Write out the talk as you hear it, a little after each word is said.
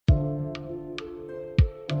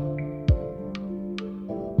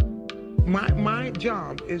My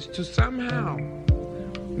job is to somehow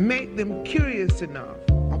make them curious enough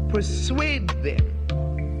or persuade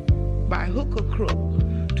them by hook or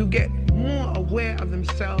crook to get more aware of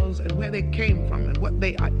themselves and where they came from and what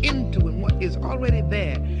they are into and what is already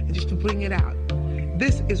there, and just to bring it out.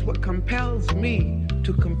 This is what compels me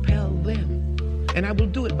to compel them, and I will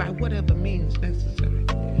do it by whatever means necessary.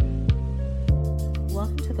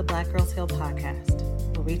 Welcome to the Black Girls Heal podcast,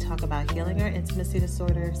 where we talk about healing our intimacy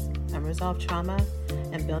disorders, unresolved trauma,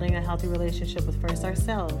 and building a healthy relationship with first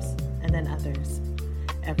ourselves and then others.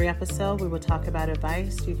 Every episode, we will talk about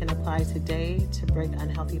advice you can apply today to break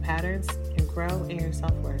unhealthy patterns and grow in your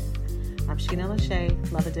self-worth. I'm Sheena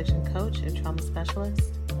Lachey, love addiction coach and trauma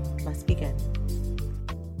specialist. Let's begin.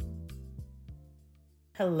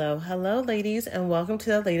 Hello, ladies, and welcome to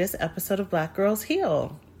the latest episode of Black Girls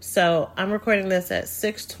Heal. So I'm recording this at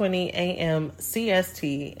 6:20 a.m.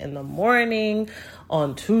 CST in the morning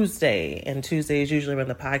on Tuesday, and Tuesday is usually when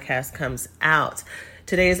the podcast comes out.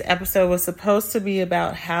 Today's episode was supposed to be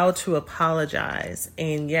about how to apologize,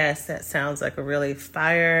 and yes, that sounds like a really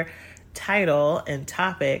fire title and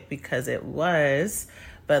topic because it was,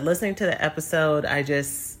 but listening to the episode, I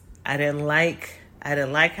didn't like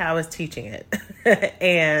how I was teaching it.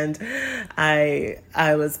 And I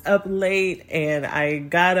was up late and I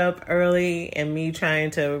got up early, and me trying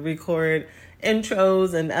to record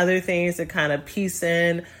intros and other things to kind of piece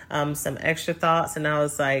in some extra thoughts. And I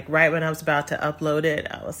was like, right when I was about to upload it,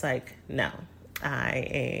 I was like, no,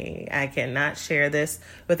 I cannot share this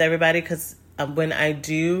with everybody, because when I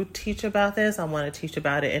do teach about this, I want to teach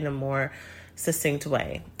about it in a more succinct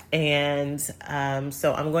way. And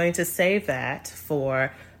so I'm going to save that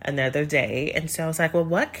for another day. And so I was like, well,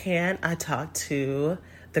 what can I talk to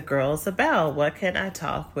the girls about? What can I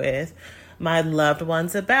talk with my loved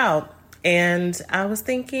ones about? And I was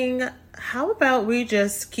thinking, how about we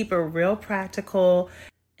just keep it real practical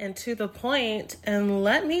and to the point, and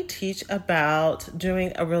let me teach about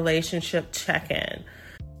doing a relationship check-in.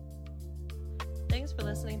 Thanks for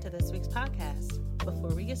listening to this week's podcast. Before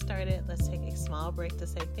we get started, let's take a small break to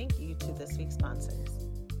say thank you to this week's sponsors.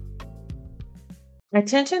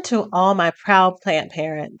 Attention to all my proud plant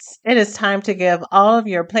parents. It is time to give all of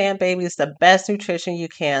your plant babies the best nutrition you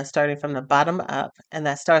can, starting from the bottom up, and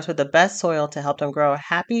that starts with the best soil to help them grow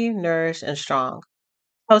happy, nourished, and strong.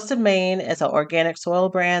 Coast of Maine is an organic soil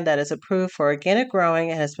brand that is approved for organic growing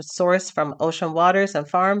and has been sourced from ocean waters and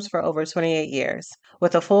farms for over 28 years.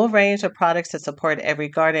 With a full range of products to support every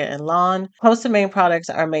garden and lawn, Coast of Maine products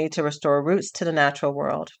are made to restore roots to the natural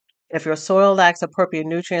world. If your soil lacks appropriate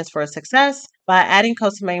nutrients for success, by adding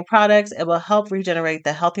Coast of Maine products, it will help regenerate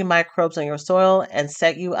the healthy microbes in your soil and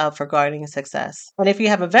set you up for gardening success. And if you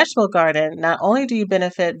have a vegetable garden, not only do you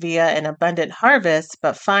benefit via an abundant harvest,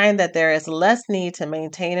 but find that there is less need to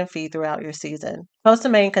maintain and feed throughout your season. Coast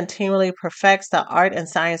of Maine continually perfects the art and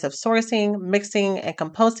science of sourcing, mixing, and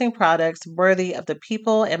composting products worthy of the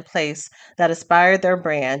people and place that inspired their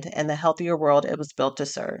brand and the healthier world it was built to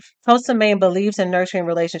serve. Coast of Maine believes in nurturing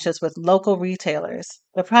relationships with local retailers.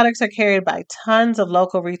 The products are carried by tons of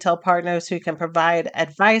local retail partners who can provide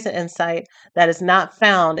advice and insight that is not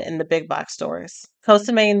found in the big box stores. Coast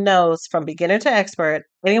of Maine knows from beginner to expert,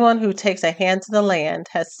 anyone who takes a hand to the land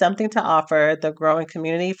has something to offer the growing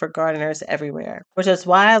community for gardeners everywhere, which is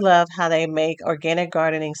why I love how they make organic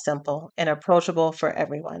gardening simple and approachable for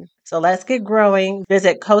everyone. So let's get growing.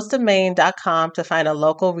 Visit coastofmaine.com to find a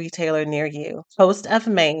local retailer near you. Coast of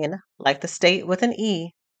Maine, like the state with an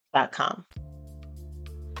E.com.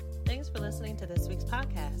 Thanks for listening to this week's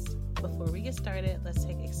podcast. Before we get started, let's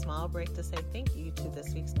take a small break to say thank you to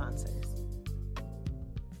this week's sponsors.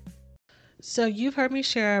 So you've heard me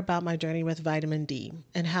share about my journey with vitamin D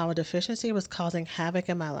and how a deficiency was causing havoc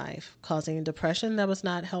in my life, causing depression that was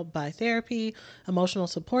not helped by therapy, emotional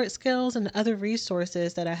support skills, and other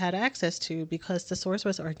resources that I had access to because the source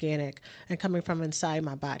was organic and coming from inside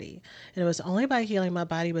my body. And it was only by healing my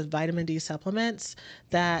body with vitamin D supplements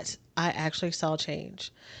that I actually saw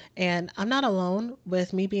change. And I'm not alone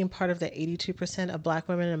with me being part of the 82% of Black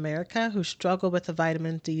women in America who struggle with the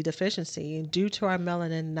vitamin D deficiency due to our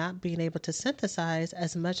melanin not being able to synthesize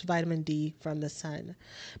as much vitamin D from the sun.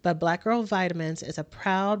 But Black Girl Vitamins is a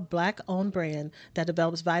proud Black-owned brand that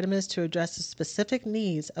develops vitamins to address the specific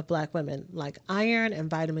needs of Black women, like iron and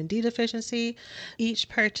vitamin D deficiency. Each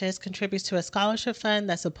purchase contributes to a scholarship fund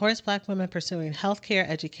that supports Black women pursuing healthcare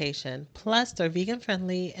education. Plus, they're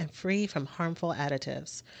vegan-friendly and free from harmful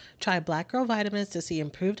additives. Try Black Girl Vitamins to see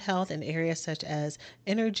improved health in areas such as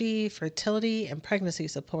energy, fertility, and pregnancy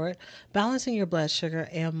support, balancing your blood sugar,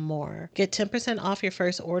 and more. Get 10% off your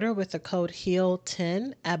first order with the code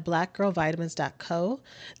HEAL10 at blackgirlvitamins.co.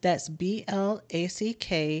 That's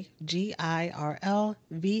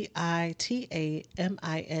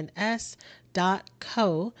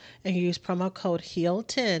BLACKGIRLVITAMINS.co and use promo code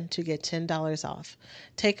HEAL10 to get $10 off.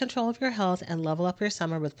 Take control of your health and level up your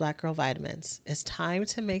summer with Black Girl Vitamins. It's time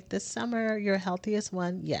to make this summer your healthiest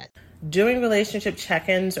one yet. Doing relationship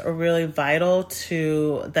check-ins are really vital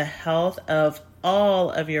to the health of all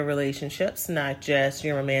of your relationships, not just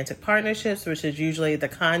your romantic partnerships, which is usually the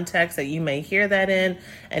context that you may hear that in.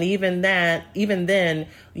 And even then,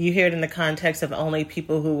 you hear it in the context of only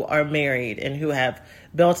people who are married and who have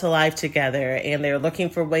built a life together and they're looking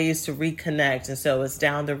for ways to reconnect. And so it's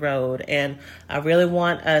down the road. And I really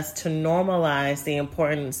want us to normalize the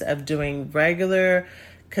importance of doing regular,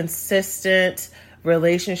 consistent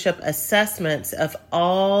relationship assessments of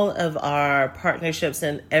all of our partnerships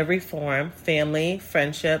in every form, family,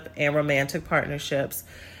 friendship, and romantic partnerships,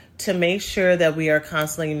 to make sure that we are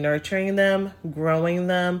constantly nurturing them, growing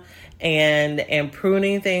them, and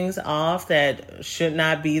pruning things off that should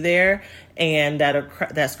not be there and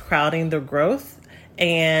that's crowding the growth,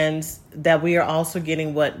 and that we are also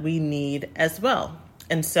getting what we need as well.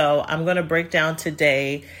 And so I'm going to break down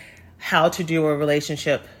today how to do a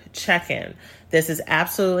relationship check-in. This is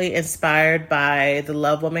absolutely inspired by the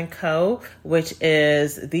Love Woman Co., which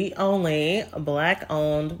is the only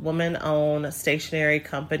Black-owned, woman-owned stationery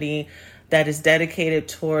company that is dedicated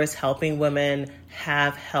towards helping women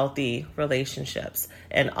have healthy relationships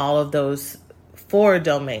and all of those 4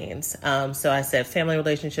 domains. So I said family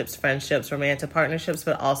relationships, friendships, romantic partnerships,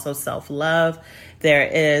 but also self-love. There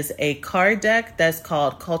is a card deck that's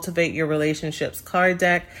called Cultivate Your Relationships card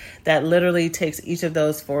deck that literally takes each of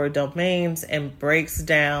those 4 domains and breaks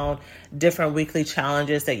down different weekly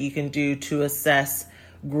challenges that you can do to assess,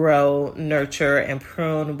 grow, nurture, and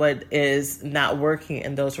prune what is not working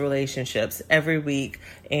in those relationships every week.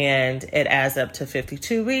 And it adds up to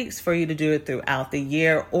 52 weeks for you to do it throughout the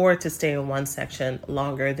year, or to stay in one section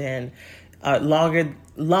longer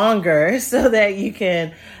so that you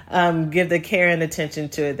can give the care and attention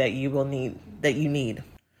to it that you need.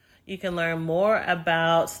 You can learn more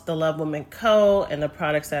about the Love Woman Co. and the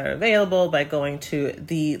products that are available by going to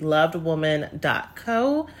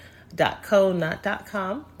thelovedwoman.co, not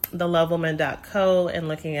 .com, thelovewoman.co, and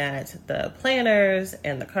looking at the planners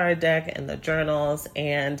and the card deck and the journals.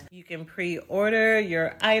 And you can pre-order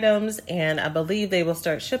your items, and I believe they will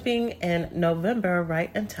start shipping in November,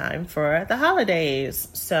 right in time for the holidays.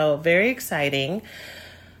 So very exciting.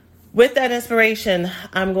 With that inspiration,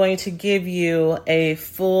 I'm going to give you a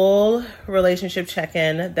full relationship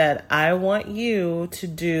check-in that I want you to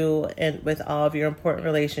do with all of your important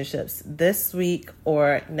relationships this week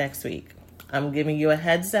or next week. I'm giving you a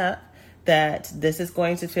heads up that this is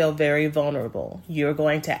going to feel very vulnerable. You're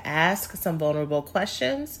going to ask some vulnerable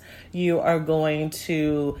questions. You are going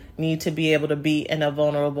to need to be able to be in a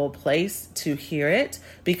vulnerable place to hear it,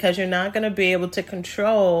 because you're not going to be able to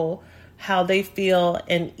control how they feel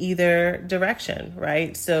in either direction,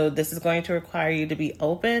 right? So this is going to require you to be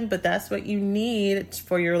open, but that's what you need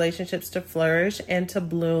for your relationships to flourish and to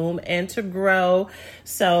bloom and to grow.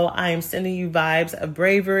 So I'm sending you vibes of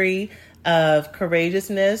bravery, of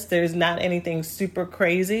courageousness. There's not anything super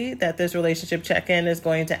crazy that this relationship check-in is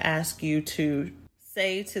going to ask you to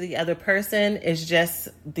say to the other person. Is just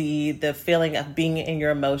the feeling of being in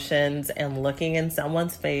your emotions and looking in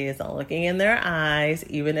someone's face and looking in their eyes,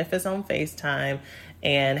 even if it's on FaceTime,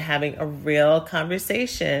 and having a real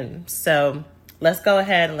conversation. So let's go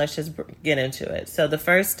ahead and let's just get into it. So the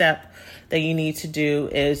first step that you need to do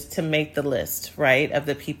is to make the list, right, of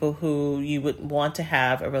the people who you would want to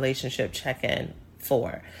have a relationship check-in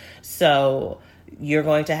for. So you're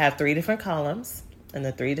going to have 3 different columns. And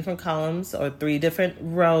the 3 different columns or 3 different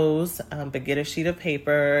rows, but get a sheet of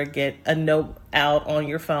paper, get a note out on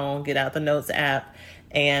your phone, get out the Notes app,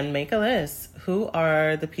 and make a list. Who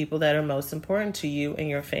are the people that are most important to you in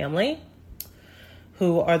your family?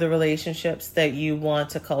 Who are the relationships that you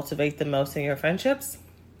want to cultivate the most in your friendships?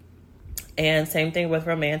 And same thing with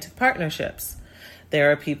romantic partnerships. There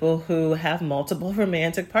are people who have multiple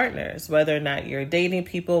romantic partners, whether or not you're dating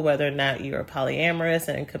people, whether or not you're polyamorous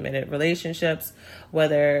and in committed relationships,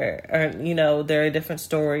 there are different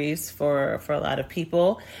stories for a lot of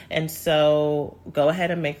people. And so go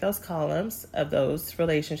ahead and make those columns of those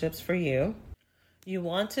relationships for you. You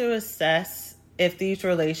want to assess if these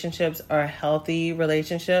relationships are healthy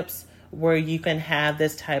relationships where you can have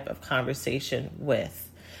this type of conversation with.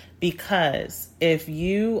 Because if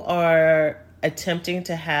you are attempting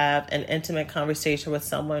to have an intimate conversation with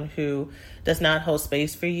someone who does not hold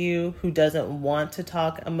space for you, who doesn't want to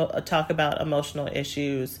talk about emotional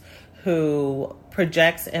issues, who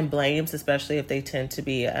projects and blames, especially if they tend to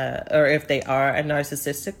be, or if they are a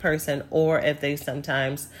narcissistic person, or if they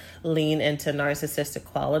sometimes lean into narcissistic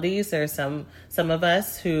qualities. There's some of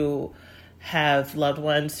us who have loved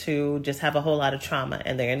ones who just have a whole lot of trauma,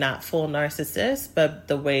 and they're not full narcissists, but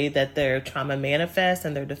the way that their trauma manifests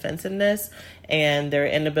and their defensiveness and their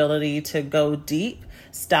inability to go deep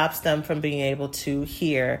stops them from being able to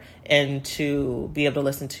hear and to be able to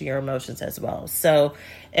listen to your emotions as well. So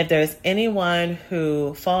if there's anyone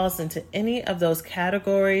who falls into any of those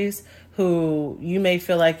categories, who you may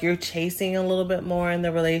feel like you're chasing a little bit more in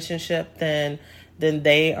the relationship than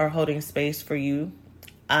they are holding space for you,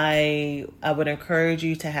 I would encourage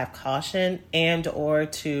you to have caution and or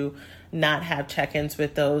to not have check-ins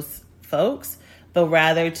with those folks, but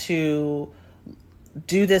rather to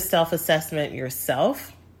do this self-assessment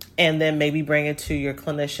yourself, and then maybe bring it to your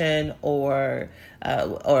clinician or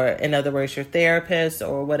in other words, your therapist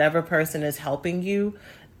or whatever person is helping you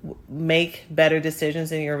make better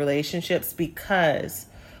decisions in your relationships. Because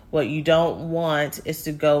what you don't want is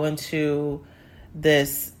to go into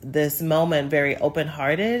this moment very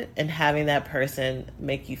open-hearted and having that person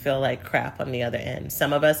make you feel like crap on the other end.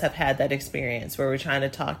 Some of us have had that experience where we're trying to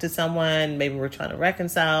talk to someone, maybe we're trying to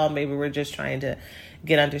reconcile, maybe we're just trying to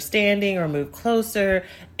get understanding or move closer,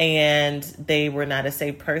 and they were not a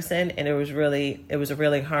safe person, and it was a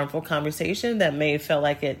really harmful conversation that may feel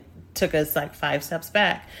like it took us like 5 steps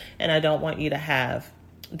back. And I don't want you to have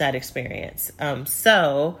that experience.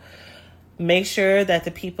 So make sure that the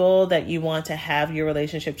people that you want to have your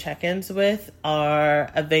relationship check-ins with are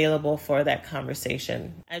available for that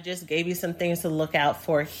conversation. I just gave you some things to look out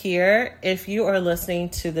for here. If you are listening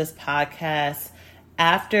to this podcast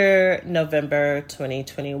after November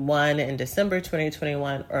 2021 and December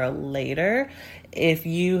 2021 or later, if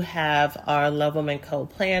you have our Love Woman Code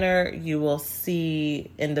Planner, you will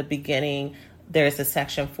see in the beginning there's a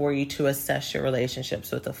section for you to assess your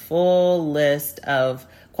relationships with a full list of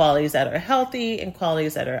qualities that are healthy and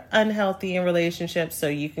qualities that are unhealthy in relationships. So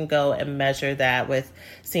you can go and measure that with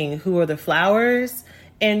seeing who are the flowers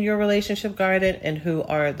in your relationship garden and who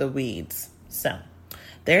are the weeds. So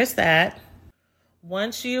there's that.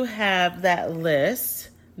 Once you have that list,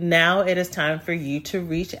 now it is time for you to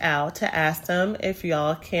reach out to ask them if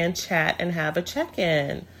y'all can chat and have a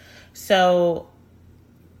check-in. So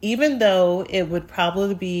even though it would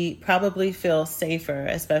probably feel safer,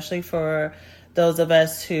 especially for those of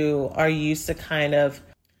us who are used to kind of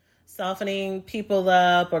softening people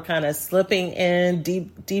up or kind of slipping in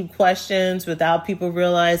deep questions without people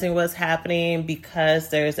realizing what's happening, because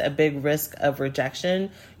there's a big risk of rejection.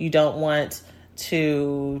 You don't want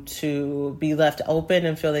to be left open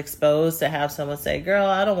and feel exposed to have someone say, girl,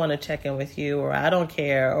 I don't want to check in with you, or I don't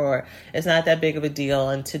care, or it's not that big of a deal,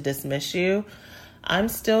 and to dismiss you. I'm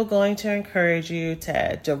still going to encourage you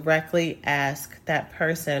to directly ask that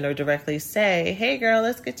person, or directly say, hey girl,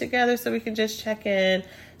 let's get together so we can just check in,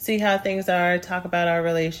 see how things are, talk about our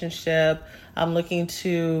relationship. I'm looking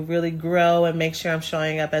to really grow and make sure I'm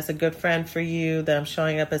showing up as a good friend for you, that I'm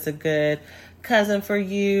showing up as a good cousin for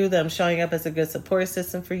you, that I'm showing up as a good support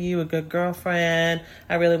system for you, a good girlfriend.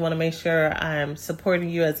 I really want to make sure I'm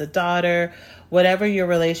supporting you as a daughter, whatever your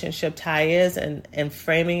relationship tie is, and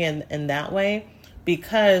framing in that way.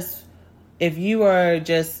 Because if you are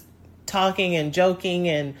just talking and joking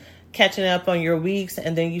and catching up on your weeks,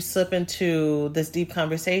 and then you slip into this deep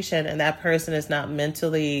conversation and that person is not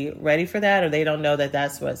mentally ready for that, or they don't know that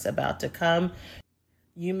that's what's about to come,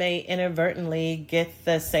 you may inadvertently get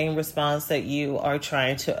the same response that you are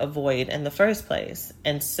trying to avoid in the first place.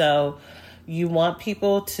 And so you want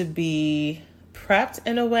people to be prepped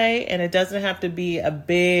in a way, and it doesn't have to be a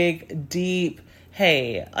big, deep,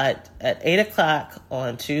 hey, at 8:00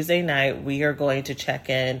 on Tuesday night, we are going to check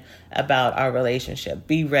in about our relationship.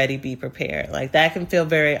 Be ready, be prepared. Like, that can feel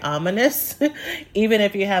very ominous, even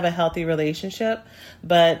if you have a healthy relationship.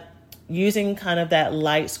 But using kind of that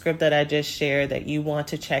light script that I just shared, that you want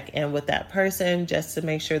to check in with that person just to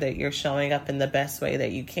make sure that you're showing up in the best way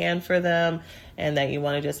that you can for them, and that you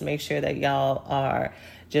want to just make sure that y'all are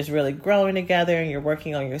just really growing together and you're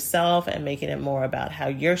working on yourself and making it more about how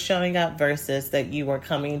you're showing up, versus that you are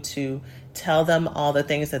coming to tell them all the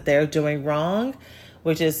things that they're doing wrong,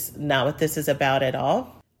 which is not what this is about at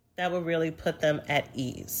all. That will really put them at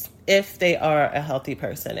ease if they are a healthy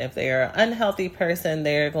person. If they are an unhealthy person,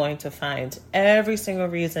 they're going to find every single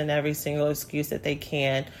reason, every single excuse that they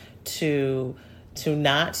can to to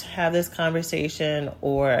not have this conversation,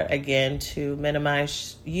 or again, to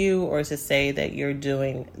minimize you, or to say that you're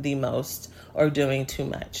doing the most or doing too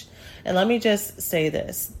much. And let me just say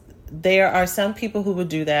this. There are some people who would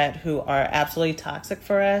do that who are absolutely toxic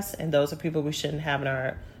for us, and those are people we shouldn't have in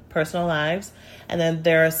our personal lives. And then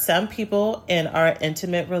there are some people in our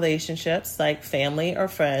intimate relationships, like family or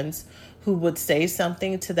friends, who would say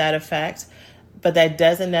something to that effect, but that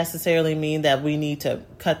doesn't necessarily mean that we need to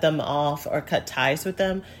cut them off or cut ties with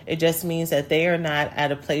them. It just means that they are not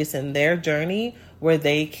at a place in their journey where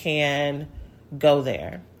they can go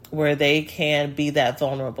there, where they can be that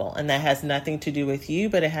vulnerable. And that has nothing to do with you,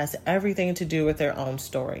 but it has everything to do with their own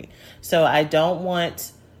story. So I don't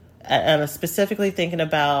want, I'm specifically thinking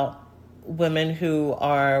about women who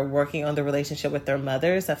are working on the relationship with their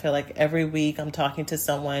mothers. I feel like every week I'm talking to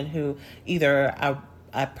someone who either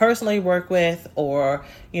I personally work with, or,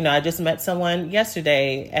 I just met someone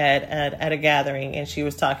yesterday at a gathering, and she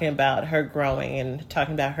was talking about her growing and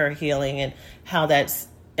talking about her healing and how that's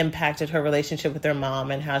impacted her relationship with her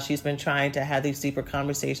mom, and how she's been trying to have these deeper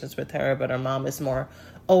conversations with her, but her mom is more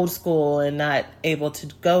old school and not able to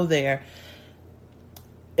go there.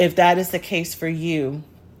 If that is the case for you,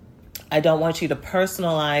 I don't want you to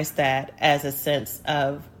personalize that as a sense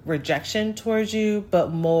of rejection towards you,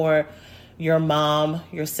 but more your mom,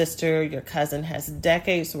 your sister, your cousin has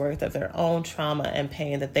decades worth of their own trauma and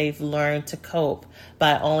pain that they've learned to cope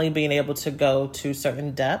by only being able to go to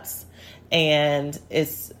certain depths. And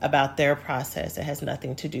it's about their process. It has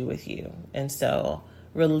nothing to do with you. And so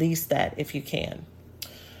release that if you can.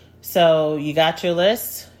 So you got your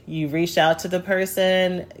list. You reached out to the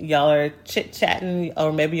person, y'all are chit-chatting,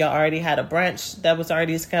 or maybe y'all already had a brunch that was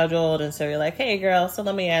already scheduled. And so you're like, hey girl, so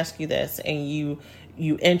let me ask you this. And you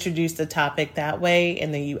introduce the topic that way,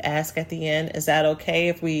 and then you ask at the end, is that okay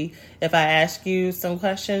if I ask you some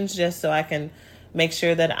questions, just so I can make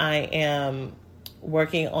sure that I am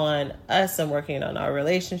working on us and working on our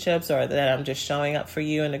relationships, or that I'm just showing up for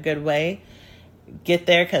you in a good way? Get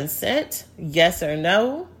their consent, yes or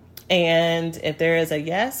no. And if there is a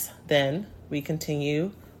yes, then we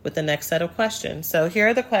continue with the next set of questions. So here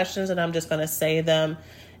are the questions, and I'm just going to say them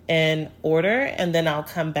in order, and then I'll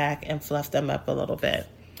come back and fluff them up a little bit.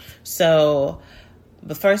 So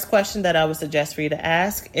the first question that I would suggest for you to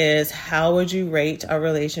ask is, how would you rate our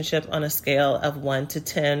relationship on a scale of 1 to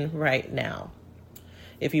 10 right now?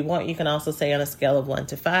 If you want, you can also say on a scale of 1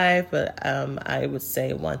 to 5, but I would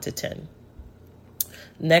say 1 to 10.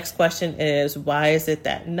 Next question is, why is it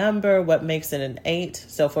that number? What makes it an 8?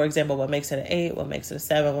 So for example, what makes it an 8? What makes it a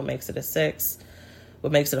 7? What makes it a 6?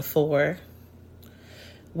 What makes it a 4?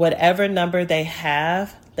 Whatever number they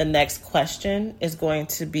have, the next question is going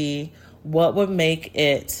to be, what would make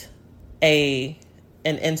it and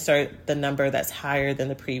insert the number that's higher than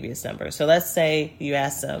the previous number. So let's say you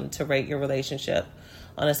ask them to rate your relationship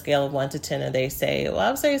on a scale of 1 to 10, and they say, well,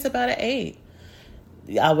 I would say it's about an 8.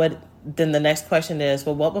 Then the next question is,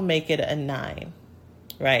 well, what would make it a 9,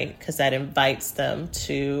 right? Because that invites them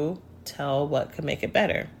to tell what could make it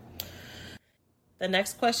better. The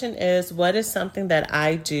next question is, what is something that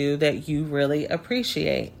I do that you really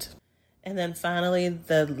appreciate? And then finally,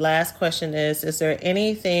 the last question is there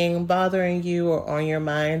anything bothering you or on your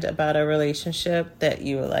mind about a relationship that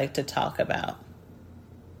you would like to talk about?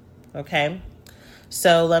 Okay.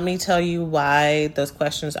 So let me tell you why those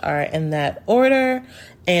questions are in that order,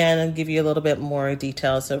 and give you a little bit more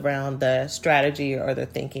details around the strategy or the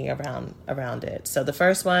thinking around it. So the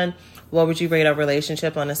first one, what would you rate our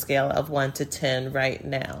relationship on a scale of 1 to 10 right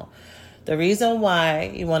now? The reason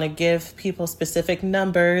why you want to give people specific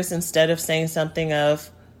numbers instead of saying something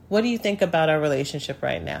of, what do you think about our relationship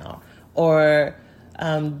right now? Or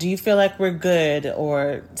do you feel like we're good?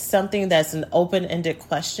 Or something that's an open-ended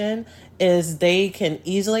question, is they can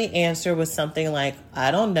easily answer with something like,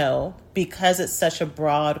 I don't know, because it's such a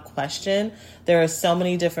broad question. There are so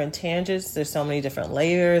many different tangents, there's so many different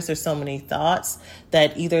layers, there's so many thoughts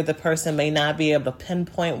that either the person may not be able to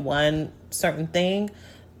pinpoint one certain thing,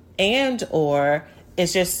 and or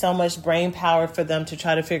it's just so much brain power for them to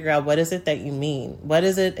try to figure out, what is it that you mean? What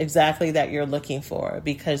is it exactly that you're looking for?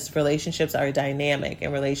 Because relationships are dynamic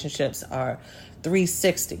and relationships are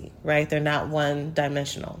 360, right? They're not one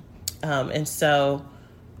dimensional. And so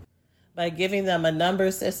by giving them a number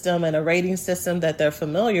system and a rating system that they're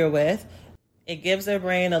familiar with, it gives their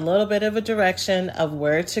brain a little bit of a direction of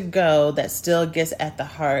where to go that still gets at the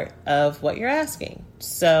heart of what you're asking.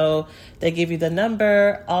 So they give you the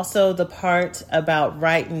number. Also, the part about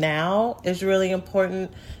right now is really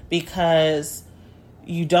important, because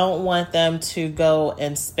You don't want them to go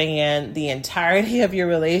and span the entirety of your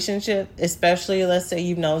relationship, especially let's say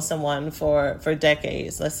you've known someone for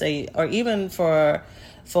decades, let's say, or even for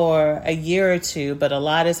a year or two, but a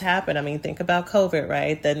lot has happened. I mean, think about COVID,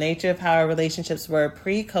 right? The nature of how our relationships were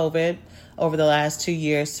pre-COVID over the last 2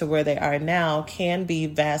 years to where they are now can be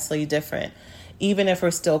vastly different. Even if we're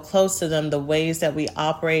still close to them, the ways that we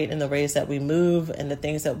operate and the ways that we move and the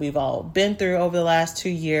things that we've all been through over the last 2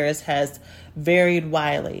 years has varied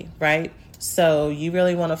widely, right? So you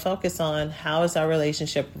really want to focus on how is our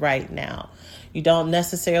relationship right now. You don't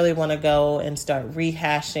necessarily want to go and start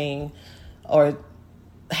rehashing or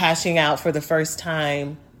hashing out for the first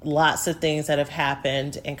time lots of things that have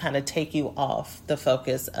happened and kind of take you off the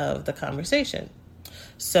focus of the conversation.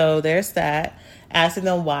 So there's that. Asking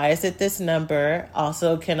them, why is it this number?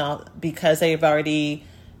 Also because they've already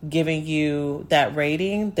given you that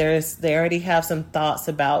rating, they already have some thoughts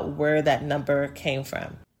about where that number came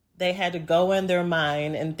from. They had to go in their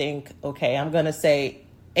mind and think, okay, I'm going to say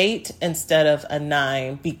 8 instead of a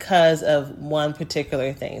 9 because of one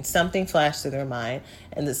particular thing. Something flashed through their mind.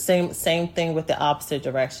 And the same thing with the opposite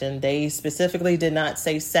direction. They specifically did not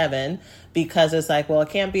say 7 because it's like, well, it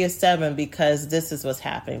can't be a 7 because this is what's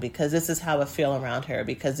happening, because this is how I feel around her,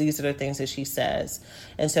 because these are the things that she says.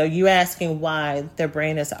 And so you asking why, their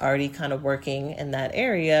brain is already kind of working in that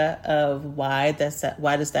area of why does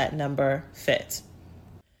that number fit.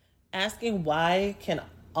 Asking why can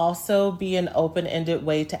also be an open-ended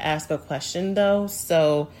way to ask a question, though.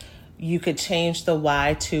 So you could change the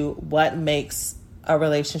why to what makes a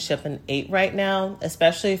relationship an 8 right now,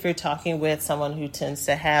 especially if you're talking with someone who tends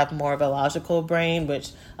to have more of a logical brain,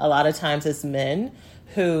 which a lot of times is men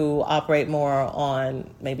who operate more on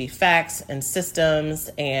maybe facts and systems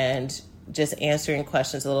and just answering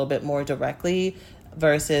questions a little bit more directly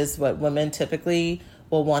versus what women typically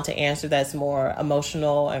will want to answer that's more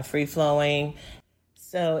emotional and free-flowing.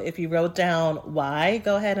 So if you wrote down why,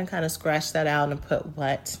 go ahead and kind of scratch that out and put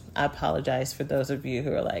what. I apologize for those of you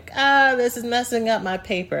who are like, this is messing up my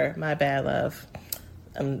paper. My bad, love.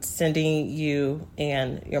 I'm sending you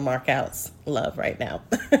and your markouts love right now.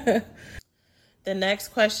 The next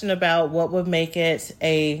question about what would make it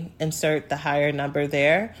insert the higher number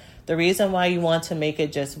there. The reason why you want to make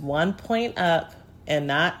it just 1 point up and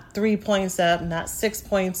not 3 points up, not 6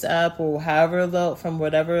 points up, or however low, from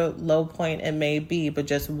whatever low point it may be, but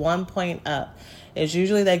just 1 point up, is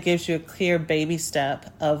usually that gives you a clear baby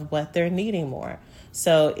step of what they're needing more.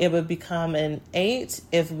 So it would become an 8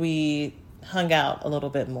 if we hung out a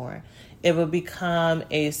little bit more. It would become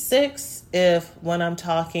a 6 if when I'm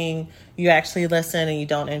talking, you actually listen and you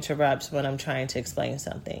don't interrupt when I'm trying to explain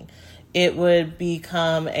something. It would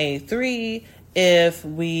become a 3 if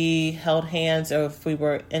we held hands or if we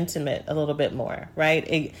were intimate a little bit more,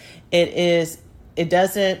 right? It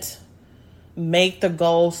doesn't make the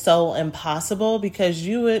goal so impossible because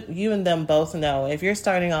you and them both know if you're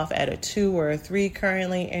starting off at a 2 or a 3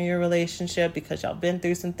 currently in your relationship because y'all been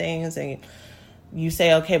through some things and you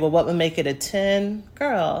say, okay, well, what would make it a 10?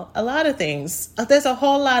 Girl, a lot of things. There's a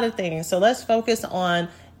whole lot of things. So let's focus on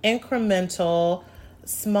incremental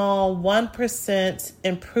small 1%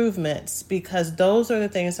 improvements because those are the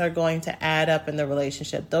things that are going to add up in the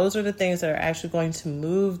relationship. Those are the things that are actually going to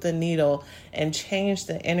move the needle and change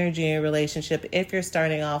the energy in a relationship if you're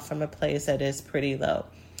starting off from a place that is pretty low.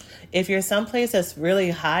 If you're someplace that's really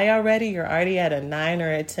high already, you're already at a 9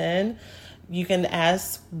 or a 10, you can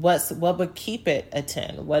ask what would keep it a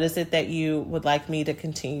 10? What is it that you would like me to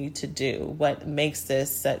continue to do? What makes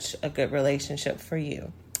this such a good relationship for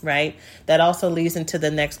you? Right? That also leads into the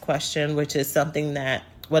next question, which is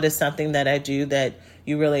what is something that I do that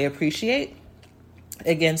you really appreciate?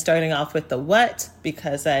 Again, starting off with the what,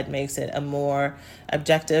 because that makes it a more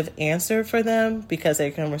objective answer for them because they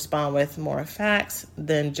can respond with more facts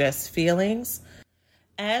than just feelings.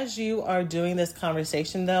 As you are doing this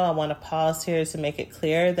conversation, though, I want to pause here to make it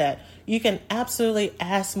clear that you can absolutely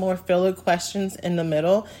ask more filler questions in the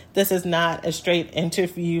middle. This is not a straight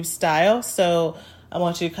interview style, so I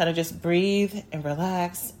want you to kind of just breathe and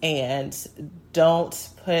relax and don't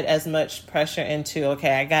put as much pressure into,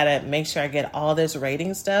 okay, I got to make sure I get all this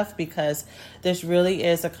rating stuff because this really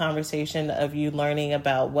is a conversation of you learning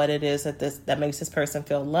about what it is that makes this person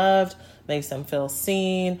feel loved, makes them feel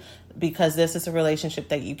seen, because this is a relationship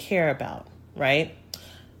that you care about, right?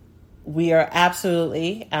 We are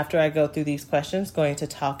absolutely, after I go through these questions, going to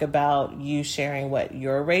talk about you sharing what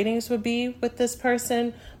your ratings would be with this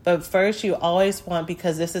person. But first, you always want,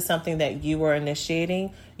 because this is something that you are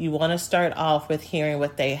initiating, you want to start off with hearing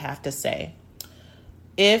what they have to say.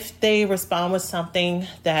 If they respond with something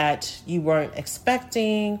that you weren't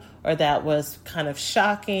expecting or that was kind of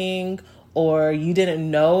shocking or you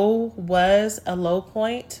didn't know was a low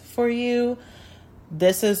point for you,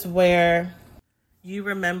 this is where you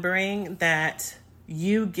remembering that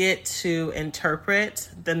you get to interpret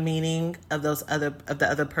the meaning of the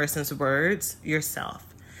other person's words yourself.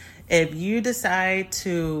 If you decide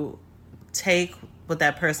to take what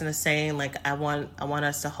that person is saying, like I want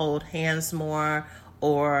us to hold hands more,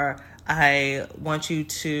 or I want you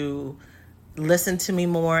to listen to me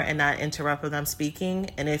more and not interrupt when I'm speaking.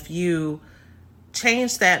 And if you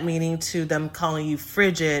change that meaning to them calling you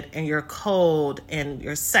frigid and you're cold and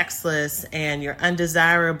you're sexless and you're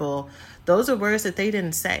undesirable, those are words that they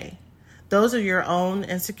didn't say. Those are your own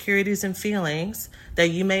insecurities and feelings that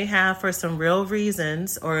you may have for some real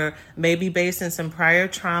reasons, or maybe based in some prior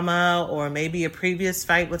trauma, or maybe a previous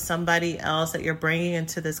fight with somebody else that you're bringing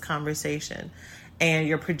into this conversation, and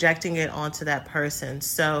you're projecting it onto that person.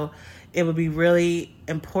 So it would be really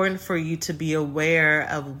important for you to be aware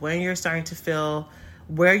of when you're starting to feel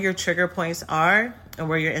where your trigger points are and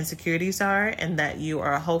where your insecurities are, and that you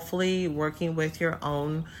are hopefully working with your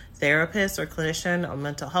own therapist or clinician or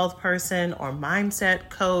mental health person or mindset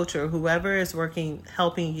coach or whoever is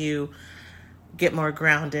helping you get more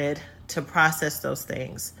grounded to process those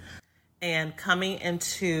things. And coming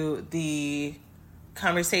into the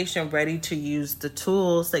conversation ready to use the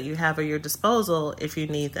tools that you have at your disposal if you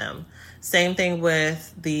need them. Same thing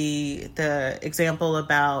with the example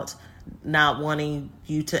about not wanting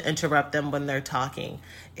you to interrupt them when they're talking.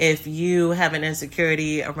 If you have an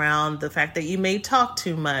insecurity around the fact that you may talk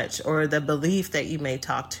too much, or the belief that you may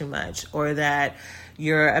talk too much, or that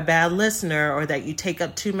you're a bad listener, or that you take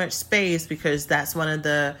up too much space, because that's one of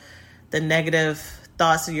the negative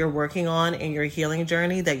thoughts that you're working on in your healing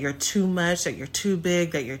journey, that you're too much, that you're too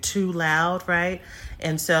big, that you're too loud, right?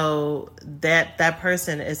 And so that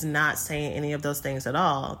person is not saying any of those things at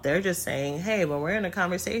all. They're just saying, hey, when we're in a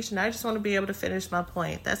conversation, I just want to be able to finish my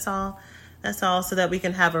point. That's all, so that we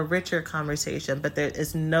can have a richer conversation, but there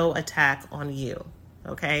is no attack on you,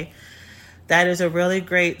 okay? That is a really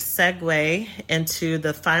great segue into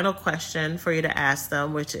the final question for you to ask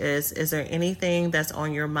them, which is there anything that's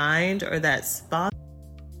on your mind or that's bothering?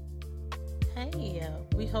 Hey,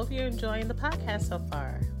 we hope you're enjoying the podcast so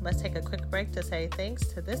far. Let's take a quick break to say thanks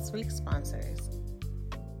to this week's sponsors.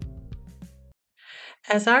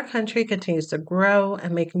 As our country continues to grow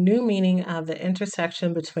and make new meaning of the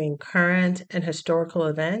intersection between current and historical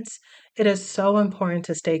events, it is so important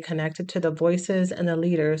to stay connected to the voices and the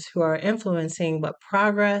leaders who are influencing what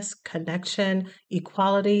progress, connection,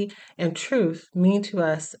 equality, and truth mean to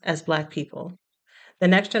us as Black people. The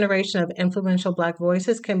next generation of influential Black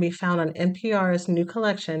voices can be found on NPR's new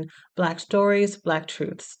collection, Black Stories, Black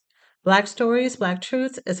Truths. Black Stories, Black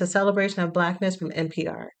Truths is a celebration of Blackness from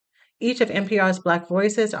NPR. Each of NPR's Black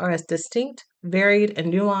voices are as distinct, varied,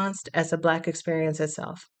 and nuanced as the Black experience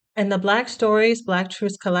itself. In the Black Stories, Black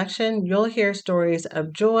Truths collection, you'll hear stories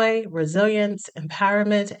of joy, resilience,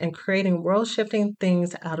 empowerment, and creating world-shifting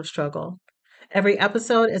things out of struggle. Every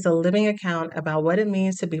episode is a living account about what it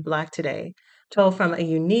means to be Black today, told from a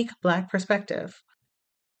unique Black perspective.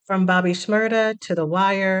 From Bobby Shmurda to The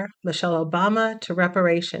Wire, Michelle Obama to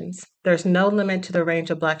reparations, there's no limit to the range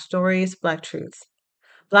of Black stories, Black truths.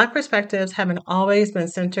 Black perspectives haven't always been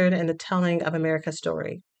centered in the telling of America's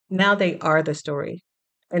story. Now they are the story.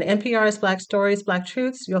 In NPR's Black Stories, Black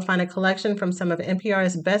Truths, you'll find a collection from some of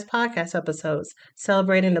NPR's best podcast episodes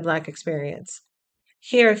celebrating the Black experience.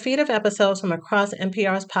 Hear a feed of episodes from across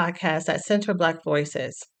NPR's podcasts that center Black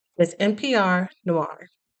voices. It's NPR Noir.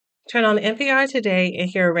 Turn on NPR today and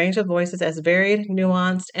hear a range of voices as varied,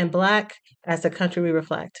 nuanced, and Black as the country we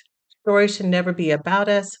reflect. Stories should never be about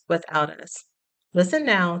us, without us. Listen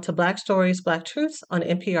now to Black Stories, Black Truths on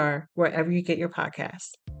NPR, wherever you get your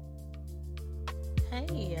podcasts. Hey,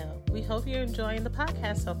 we hope you're enjoying the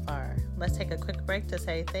podcast so far. Let's take a quick break to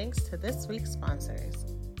say thanks to this week's sponsors.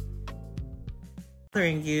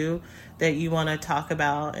 You that you want to talk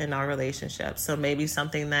about in our relationship. So maybe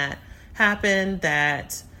something that happened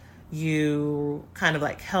that you kind of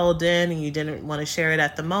like held in and you didn't want to share it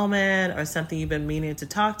at the moment, or something you've been meaning to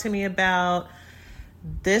talk to me about.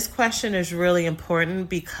 This question is really important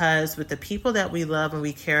because with the people that we love and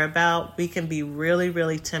we care about, we can be really,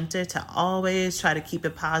 really tempted to always try to keep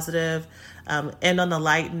it positive, end on the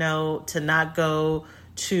light note, to not go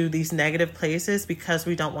to these negative places because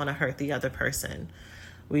we don't want to hurt the other person.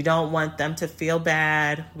 We don't want them to feel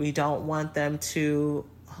bad. We don't want them to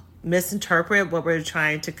misinterpret what we're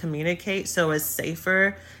trying to communicate. So it's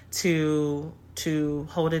safer to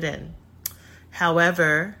hold it in.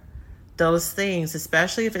 However, those things,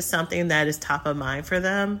 especially if it's something that is top of mind for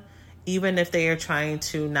them, even if they are trying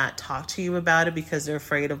to not talk to you about it because they're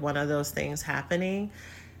afraid of one of those things happening,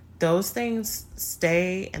 those things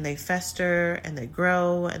stay and they fester and they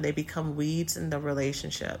grow and they become weeds in the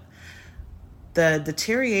relationship. The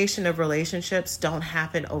deterioration of relationships don't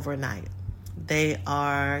happen overnight. They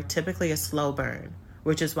are typically a slow burn,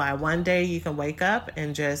 which is why one day you can wake up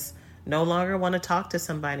and just no longer want to talk to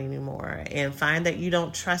somebody anymore and find that you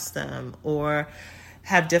don't trust them or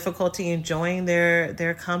have difficulty enjoying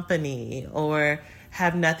their company or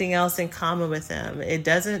have nothing else in common with them. It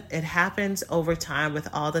happens over time with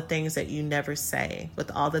all the things that you never say, with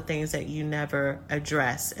all the things that you never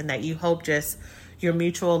address, and that you hope just your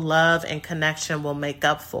mutual love and connection will make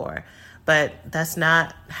up for. But that's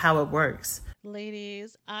not how it works.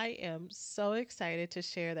 Ladies, I am so excited to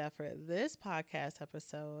share that for this podcast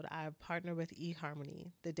episode, I've partnered with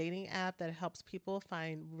eHarmony, the dating app that helps people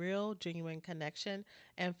find real, genuine connection.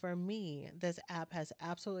 And for me, this app has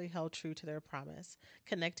absolutely held true to their promise,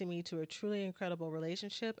 connecting me to a truly incredible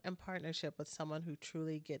relationship and partnership with someone who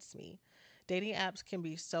truly gets me. Dating apps can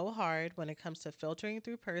be so hard when it comes to filtering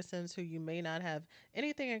through persons who you may not have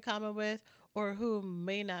anything in common with or who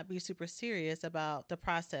may not be super serious about the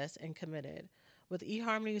process and committed. With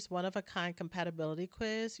eHarmony's one-of-a-kind compatibility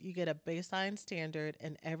quiz, you get a baseline standard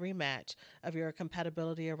in every match of your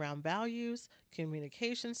compatibility around values,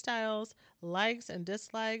 communication styles, likes and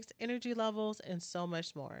dislikes, energy levels, and so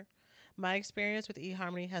much more. My experience with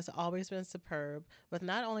eHarmony has always been superb, with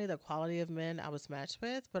not only the quality of men I was matched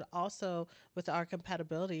with, but also with our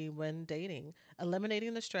compatibility when dating,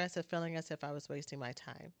 eliminating the stress of feeling as if I was wasting my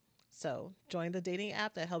time. So, join the dating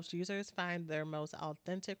app that helps users find their most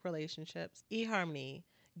authentic relationships. eHarmony.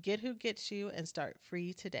 Get who gets you and start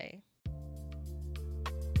free today.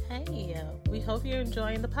 Hey, we hope you're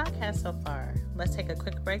enjoying the podcast so far. Let's take a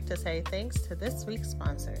quick break to say thanks to this week's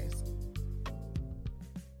sponsors.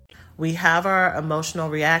 We have our emotional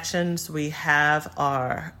reactions. We have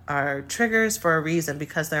our triggers for a reason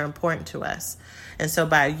because they're important to us. And so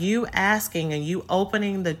by you asking and you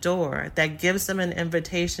opening the door, that gives them an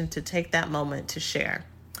invitation to take that moment to share.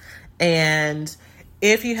 And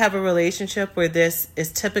if you have a relationship where this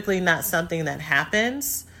is typically not something that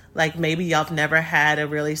happens, like maybe y'all have never had a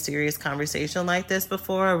really serious conversation like this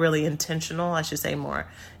before, really intentional, I should say more,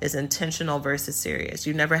 is intentional versus serious.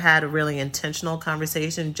 You never had a really intentional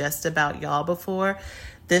conversation just about y'all before.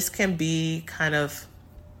 This can be kind of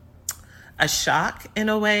a shock in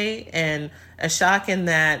a way, and a shock in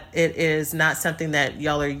that it is not something that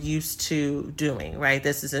y'all are used to doing, right?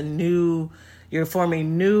 This is you're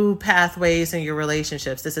forming new pathways in your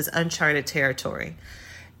relationships. This is uncharted territory.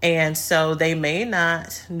 And so they may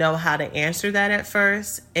not know how to answer that at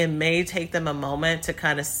first. It may take them a moment to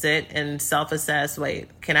kind of sit and self-assess,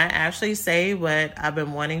 wait, can I actually say what I've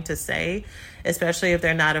been wanting to say? Especially if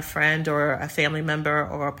they're not a friend or a family member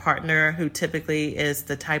or a partner who typically is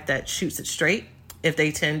the type that shoots it straight. If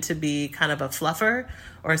they tend to be kind of a fluffer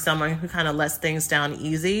or someone who kind of lets things down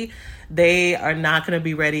easy, they are not going to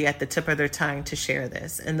be ready at the tip of their tongue to share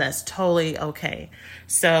this. And that's totally okay.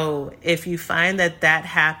 So if you find that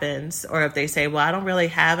happens, or if they say, well, I don't really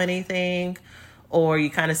have anything, or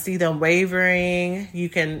you kind of see them wavering, you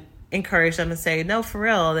can encourage them and say, no, for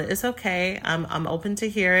real, it's okay. I'm open to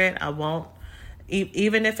hear it. I won't.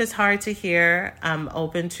 Even if it's hard to hear, I'm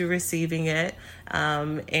open to receiving it.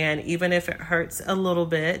 And even if it hurts a little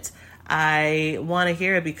bit, I want to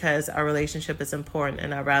hear it because our relationship is important,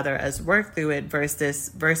 and I'd rather us work through it versus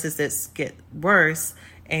this get worse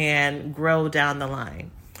and grow down the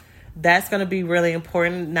line. That's going to be really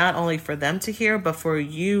important, not only for them to hear, but for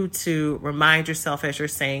you to remind yourself as you're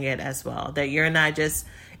saying it as well, that you're not just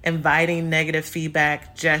inviting negative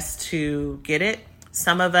feedback just to get it.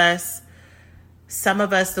 Some of us,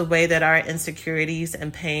 the way that our insecurities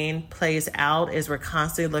and pain plays out is we're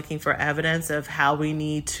constantly looking for evidence of how we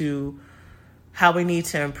need to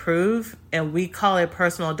improve. And we call it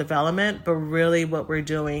personal development, but really what we're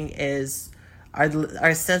doing is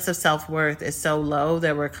our sense of self-worth is so low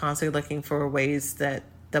that we're constantly looking for ways that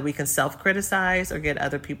we can self-criticize or get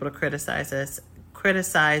other people to criticize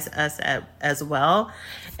us as well.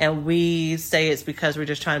 And we say it's because we're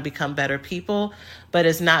just trying to become better people, but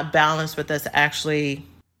it's not balanced with us actually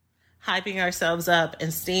hyping ourselves up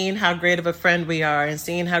and seeing how great of a friend we are, and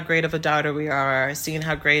seeing how great of a daughter we are, seeing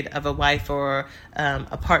how great of a wife or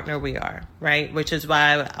a partner we are, right? Which is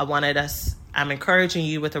why I'm encouraging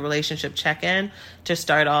you with a relationship check-in to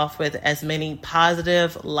start off with as many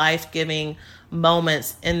positive, life-giving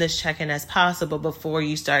moments in this check-in as possible before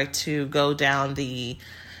you start to go down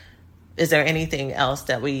is there anything else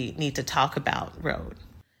that we need to talk about road.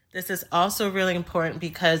 This is also really important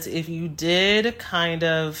because if you did kind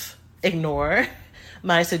of ignore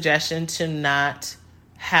my suggestion to not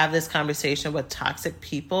have this conversation with toxic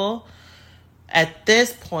people, at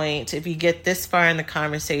this point, if you get this far in the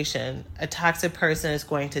conversation, a toxic person is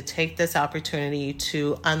going to take this opportunity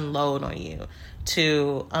to unload on you,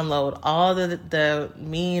 to unload all the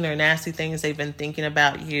mean or nasty things they've been thinking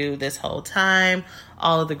about you this whole time,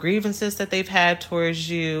 all of the grievances that they've had towards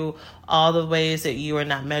you, all the ways that you are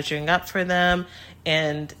not measuring up for them.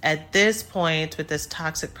 And at this point, with this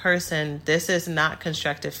toxic person, this is not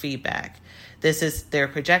constructive feedback. This is their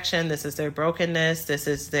projection. This is their brokenness. This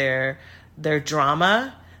is their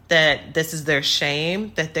drama, that this is their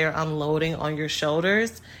shame that they're unloading on your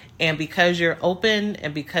shoulders. And because you're open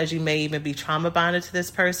and because you may even be trauma bonded to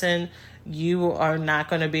this person, you are not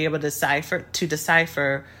going to be able to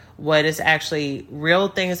decipher what is actually real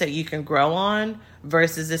things that you can grow on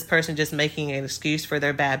versus this person just making an excuse for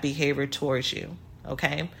their bad behavior towards you.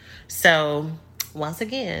 Okay. So once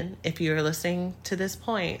again, if you're listening to this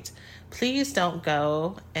point, please don't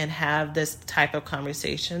go and have this type of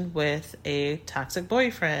conversation with a toxic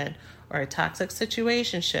boyfriend or a toxic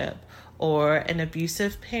situationship or an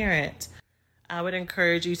abusive parent. I would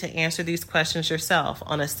encourage you to answer these questions yourself.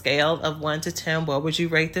 On a scale of 1 to 10, what would you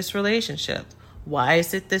rate this relationship? Why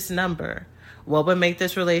is it this number? What would make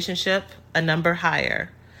this relationship a number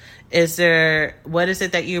higher? What is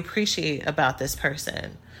it that you appreciate about this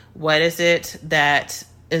person? What are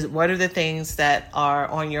the things that are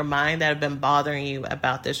on your mind that have been bothering you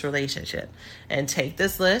about this relationship? And take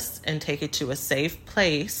this list and take it to a safe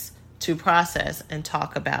place to process and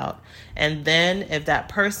talk about. And then if that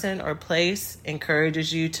person or place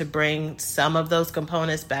encourages you to bring some of those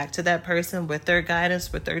components back to that person with their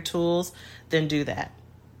guidance, with their tools, then do that.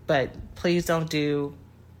 But please don't do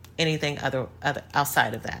anything other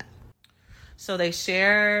outside of that. So they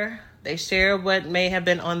share what may have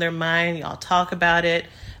been on their mind. Y'all talk about it.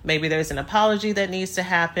 Maybe there's an apology that needs to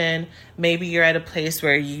happen. Maybe you're at a place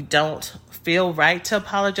where you don't feel right to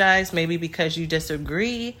apologize, maybe because you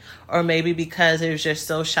disagree, or maybe because it was just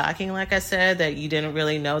so shocking, like I said, that you didn't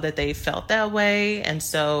really know that they felt that way. And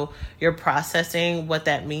so you're processing what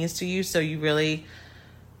that means to you. So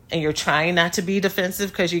you're trying not to be defensive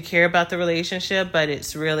because you care about the relationship, but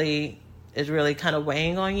it's really kind of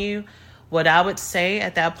weighing on you. What I would say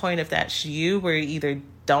at that point, if that's you, where you either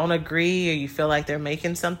don't agree or you feel like they're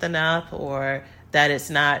making something up or that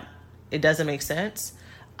it doesn't make sense,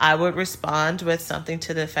 I would respond with something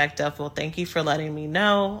to the effect of, well, thank you for letting me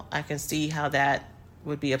know. I can see how that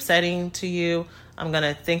would be upsetting to you. I'm going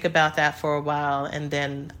to think about that for a while, and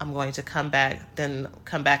then I'm going to come back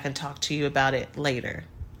and talk to you about it later.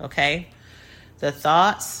 Okay? The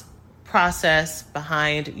thoughts process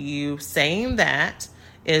behind you saying that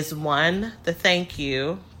is, one, the thank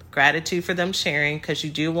you, gratitude for them sharing, because you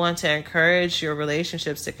do want to encourage your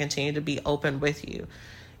relationships to continue to be open with you.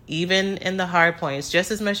 Even in the hard points,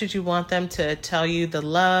 just as much as you want them to tell you the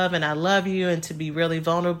love and I love you and to be really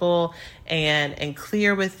vulnerable and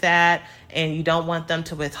clear with that, and you don't want them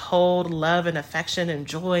to withhold love and affection and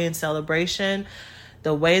joy and celebration,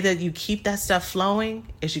 the way that you keep that stuff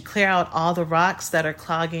flowing is you clear out all the rocks that are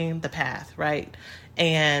clogging the path, right?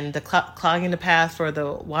 And clogging the path for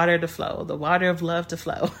the water to flow, the water of love to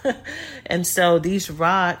flow. And so these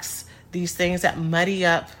rocks, these things that muddy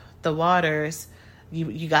up the waters,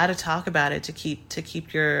 you got to talk about it to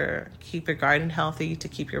keep your garden healthy, to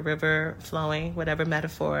keep your river flowing, whatever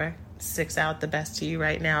metaphor sticks out the best to you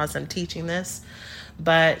right now as I'm teaching this.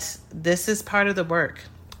 But this is part of the work.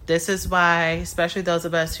 This is why, especially those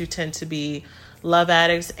of us who tend to be love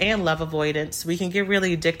addicts and love avoidants, we can get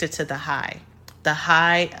really addicted to the high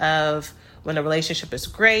of when a relationship is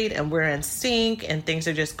great and we're in sync and things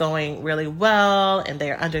are just going really well and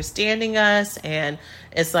they're understanding us, and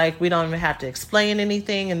it's like we don't even have to explain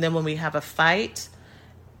anything. And then when we have a fight,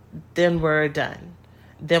 then we're done.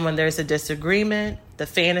 Then when there's a disagreement, the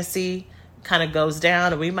fantasy kind of goes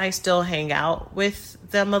down, and we might still hang out with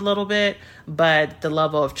them a little bit, but the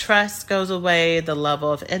level of trust goes away, the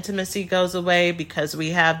level of intimacy goes away, because we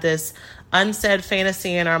have this unsaid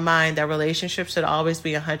fantasy in our mind that relationships should always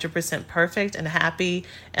be 100% perfect and happy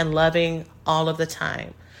and loving all of the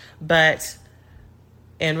time. But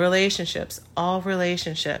in relationships, all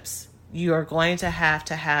relationships, you are going to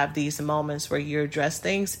have these moments where you address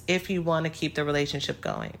things if you want to keep the relationship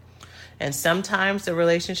going. And sometimes the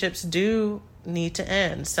relationships do need to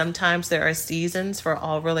end. Sometimes there are seasons for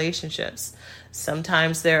all relationships.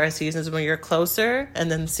 Sometimes there are seasons when you're closer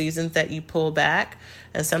and then seasons that you pull back.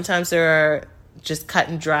 And sometimes there are just cut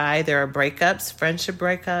and dry. There are breakups, friendship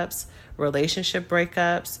breakups, relationship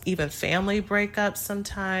breakups, even family breakups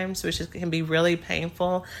sometimes, can be really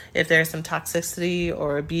painful if there's some toxicity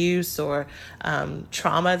or abuse or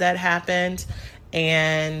trauma that happened.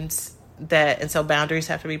 And so boundaries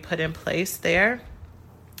have to be put in place there.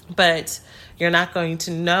 But you're not going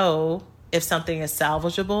to know if something is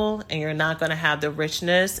salvageable, and you're not going to have the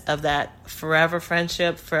richness of that forever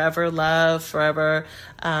friendship, forever love, forever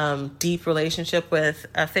deep relationship with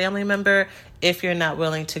a family member if you're not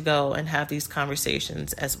willing to go and have these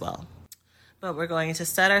conversations as well. But we're going to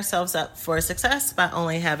set ourselves up for success by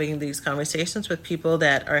only having these conversations with people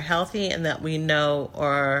that are healthy and that we know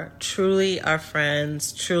are truly our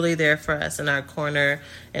friends, truly there for us in our corner,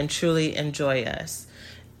 and truly enjoy us.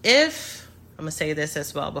 I'm going to say this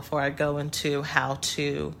as well before I go into how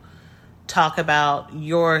to talk about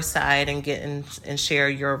your side and and share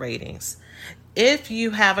your ratings. If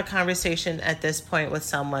you have a conversation at this point with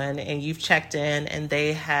someone and you've checked in and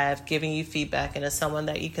they have given you feedback and is someone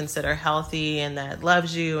that you consider healthy and that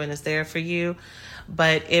loves you and is there for you,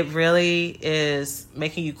 but it really is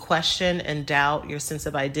making you question and doubt your sense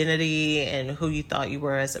of identity and who you thought you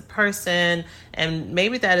were as a person. And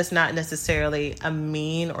maybe that is not necessarily a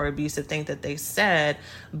mean or abusive thing that they said,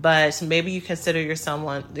 but maybe you consider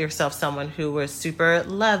yourself someone who was super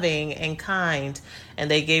loving and kind, and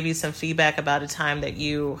they gave you some feedback about a time that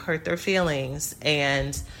you hurt their feelings,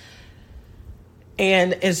 and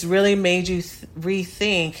it's really made you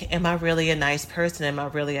rethink, am I really a nice person? Am I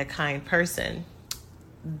really a kind person?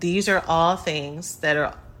 These are all things that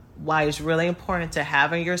are why it's really important to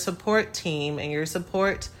have in your support team and your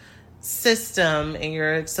support system and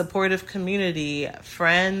your supportive community,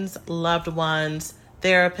 friends, loved ones,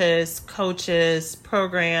 therapists, coaches,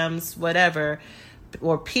 programs, whatever,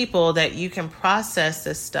 or people that you can process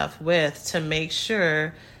this stuff with to make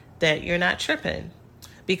sure that you're not tripping.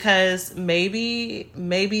 Because maybe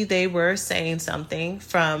they were saying something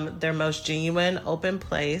from their most genuine, open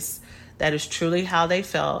place that is truly how they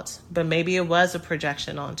felt, but maybe it was a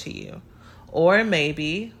projection onto you. Or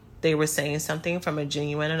maybe they were saying something from a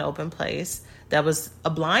genuine and open place that was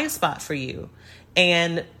a blind spot for you.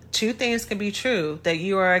 And two things can be true, that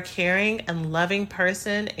you are a caring and loving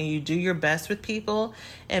person and you do your best with people.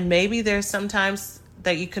 And maybe there's sometimes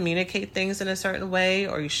that you communicate things in a certain way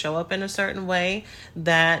or you show up in a certain way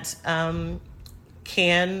that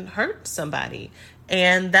can hurt somebody.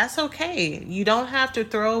 And that's okay. You don't have to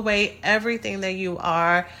throw away everything that you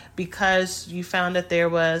are because you found that there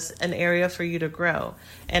was an area for you to grow.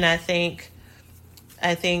 And I think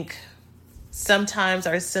sometimes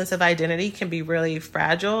our sense of identity can be really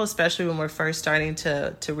fragile, especially when we're first starting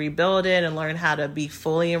to rebuild it and learn how to be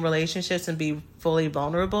fully in relationships and be fully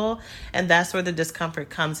vulnerable. And that's where the discomfort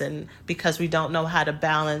comes in, because we don't know how to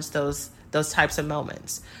balance those types of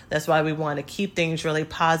moments. That's why we want to keep things really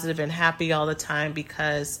positive and happy all the time,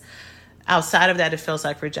 because outside of that, it feels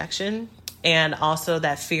like rejection and also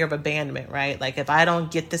that fear of abandonment, right? Like, if I don't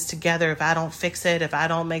get this together, if I don't fix it, if I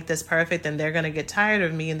don't make this perfect, then they're going to get tired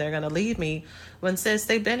of me and they're going to leave me. When sis,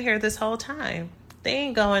 they've been here this whole time. They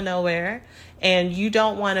ain't going nowhere. And you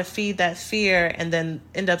don't want to feed that fear and then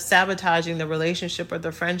end up sabotaging the relationship or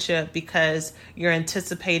the friendship because you're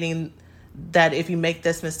anticipating that if you make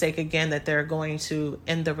this mistake again, that they're going to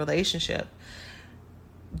end the relationship.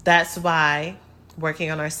 That's why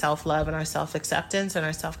working on our self-love and our self-acceptance and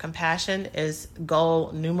our self-compassion is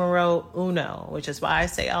goal numero uno, which is why I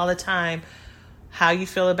say all the time, how you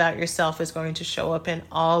feel about yourself is going to show up in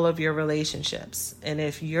all of your relationships. And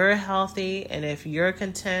if you're healthy and if you're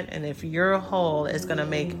content and if you're whole, it's going to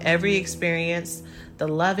make every experience, the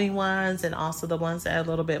loving ones and also the ones that are a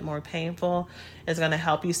little bit more painful, is going to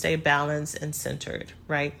help you stay balanced and centered,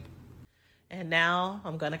 right? And now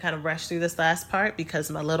I'm going to kind of rush through this last part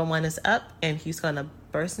because my little one is up and he's going to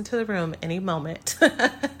burst into the room any moment.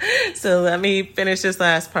 So let me finish this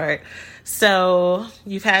last part. So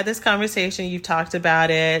you've had this conversation, you've talked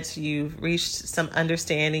about it, you've reached some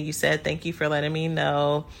understanding. You said, thank you for letting me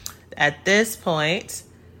know. At this point,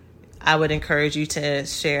 I would encourage you to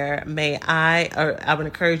share, I would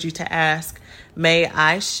encourage you to ask, may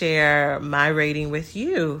I share my rating with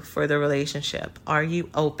you for the relationship? Are you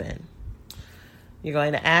open? You're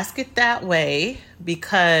going to ask it that way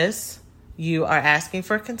because you are asking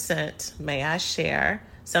for consent. May I share?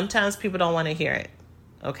 Sometimes people don't want to hear it,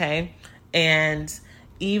 okay? And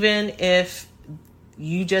even if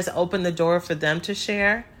you just open the door for them to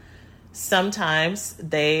share, sometimes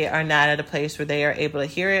they are not at a place where they are able to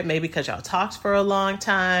hear it, maybe because y'all talked for a long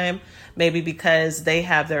time, maybe because they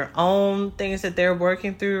have their own things that they're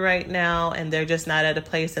working through right now, and they're just not at a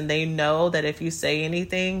place, and they know that if you say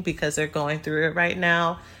anything because they're going through it right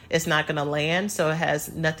now, it's not going to land. So it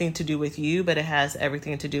has nothing to do with you, but it has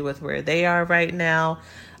everything to do with where they are right now.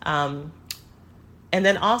 And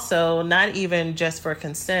then also, not even just for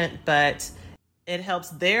consent, but it helps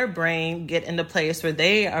their brain get into place where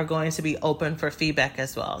they are going to be open for feedback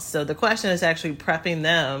as well. So the question is actually prepping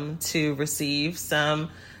them to receive some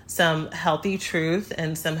healthy truth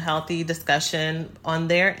and some healthy discussion on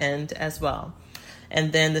their end as well.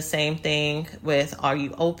 And then the same thing with are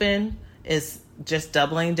you open is just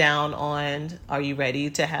doubling down on, are you ready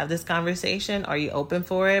to have this conversation? Are you open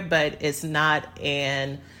for it? But it's not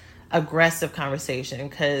an aggressive conversation,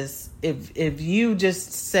 because if you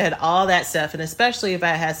just said all that stuff, and especially if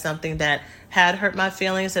I had something that had hurt my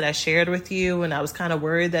feelings that I shared with you and I was kind of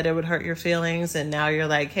worried that it would hurt your feelings, and now you're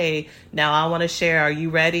like, hey, now I want to share, are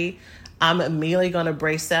you ready? I'm immediately going to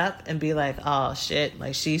brace up and be like, oh shit,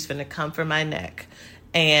 like she's finna come for my neck.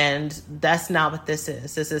 And that's not what this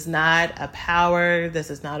is. This is not a power. This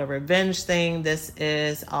is not a revenge thing. This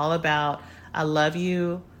is all about, I love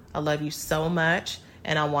you. I love you so much.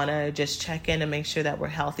 And I want to just check in and make sure that we're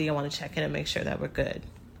healthy. I want to check in and make sure that we're good.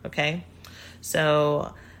 Okay.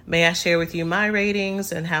 So may I share with you my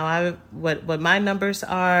ratings and how what my numbers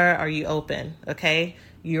are? Are you open? Okay.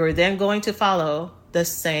 You're then going to follow the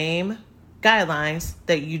same guidelines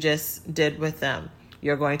that you just did with them.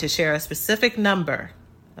 You're going to share a specific number.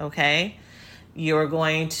 Okay. You're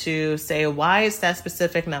going to say, why is that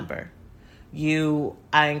specific number?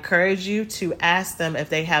 I encourage you to ask them if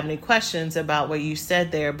they have any questions about what you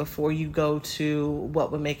said there before you go to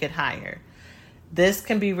what would make it higher. This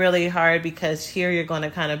can be really hard because here you're going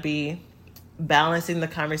to kind of be balancing the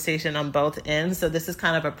conversation on both ends. So this is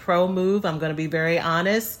kind of a pro move. I'm going to be very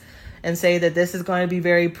honest and say that this is going to be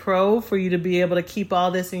very pro for you to be able to keep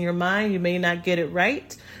all this in your mind. You may not get it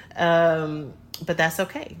right, but that's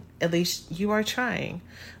okay. At least you are trying.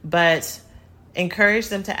 But encourage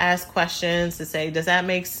them to ask questions, to say, does that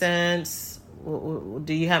make sense?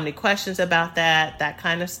 Do you have any questions about that? That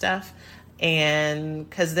kind of stuff. And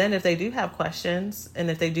because then if they do have questions and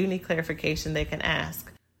if they do need clarification, they can ask.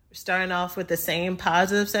 Starting off with the same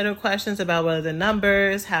positive set of questions about what are the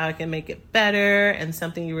numbers, how I can make it better, and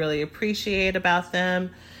something you really appreciate about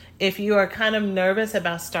them. If you are kind of nervous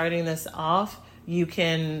about starting this off, you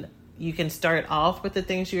can start off with the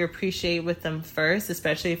things you appreciate with them first,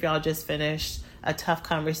 especially if y'all just finished a tough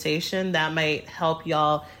conversation. That might help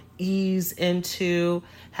y'all ease into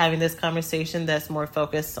having this conversation that's more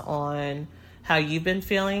focused on how you've been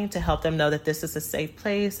feeling, to help them know that this is a safe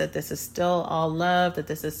place, that this is still all love, that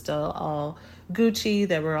this is still all Gucci,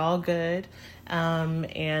 that we're all good.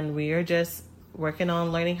 And we are just working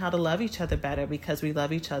on learning how to love each other better because we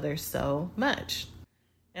love each other so much.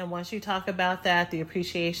 And once you talk about that, the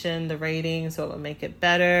appreciation, the ratings, what would make it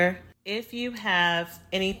better. If you have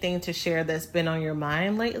anything to share that's been on your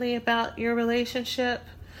mind lately about your relationship,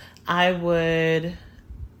 I would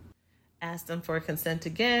ask them for consent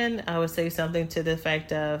again. I would say something to the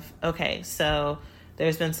effect of, okay, so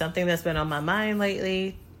there's been something that's been on my mind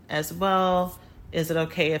lately as well. Is it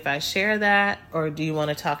okay if I share that, or do you want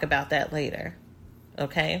to talk about that later?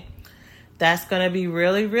 Okay. That's going to be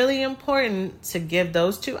really, really important to give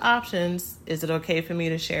those two options. Is it okay for me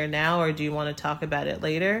to share now, or do you want to talk about it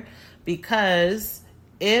later? Because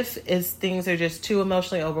if things are just too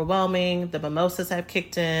emotionally overwhelming, the mimosas have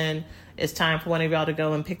kicked in, it's time for one of y'all to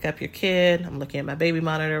go and pick up your kid. I'm looking at my baby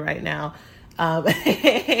monitor right now.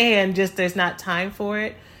 And just there's not time for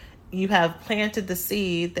it. You have planted the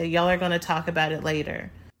seed that y'all are going to talk about it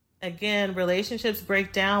later. Again, relationships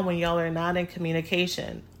break down when y'all are not in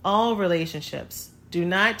communication. All relationships. Do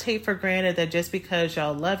not take for granted that just because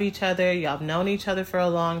y'all love each other, y'all have known each other for a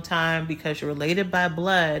long time, because you're related by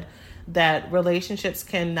blood, that relationships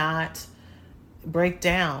cannot break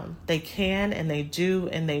down. They can, and they do,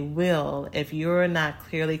 and they will if you're not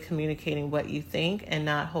clearly communicating what you think and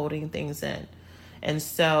not holding things in. And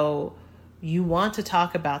so you want to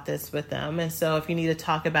talk about this with them. And so if you need to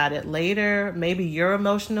talk about it later, maybe you're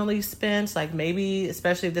emotionally spent, like maybe,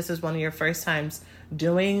 especially if this is one of your first times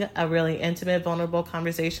doing a really intimate, vulnerable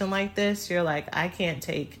conversation like this, you're like, I can't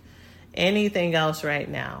take anything else right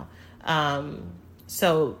now.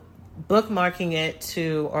 So bookmarking it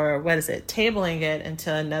tabling it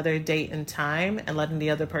until another date and time and letting the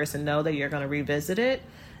other person know that you're going to revisit it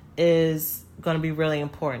is going to be really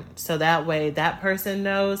important. So that way that person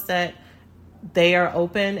knows that they are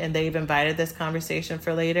open and they've invited this conversation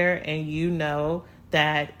for later, and you know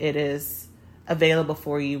that it is available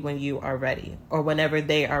for you when you are ready, or whenever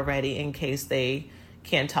they are ready, in case they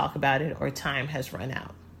can't talk about it or time has run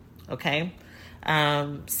out. Okay.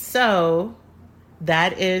 So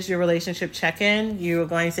that is your relationship check-in. You're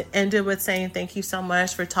going to end it with saying, thank you so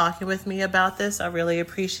much for talking with me about this. I really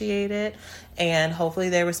appreciate it. And hopefully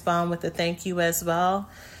they respond with a thank you as well.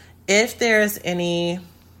 If there's any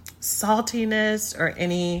saltiness or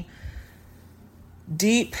any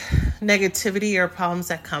deep negativity or problems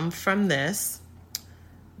that come from this,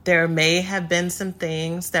 there may have been some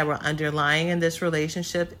things that were underlying in this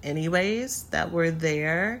relationship anyways that were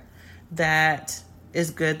there that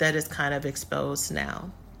is good that is kind of exposed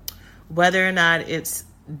now. Whether or not it's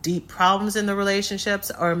deep problems in the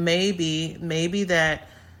relationships, or maybe that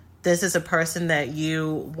this is a person that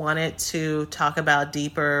you wanted to talk about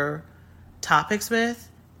deeper topics with,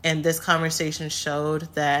 and this conversation showed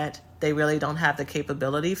that they really don't have the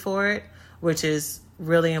capability for it, which is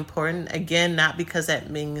really important. Again, not because that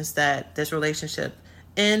means that this relationship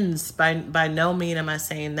ends. By no means am I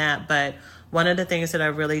saying that, but one of the things that I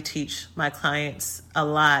really teach my clients a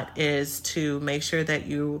lot is to make sure that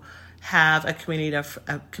you have a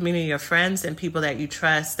community of friends and people that you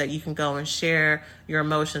trust, that you can go and share your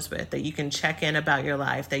emotions with, that you can check in about your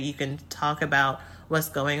life, that you can talk about what's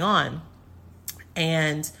going on.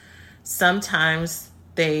 And sometimes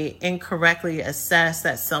they incorrectly assess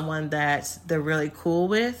that someone that they're really cool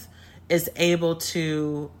with is able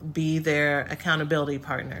to be their accountability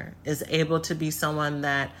partner, is able to be someone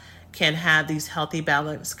that can have these healthy,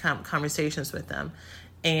 balanced conversations with them.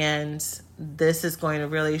 And this is going to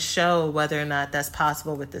really show whether or not that's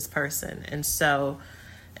possible with this person. And so,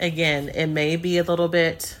 again, it may be a little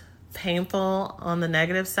bit painful on the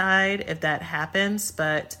negative side if that happens,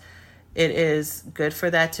 but it is good for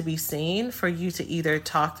that to be seen, for you to either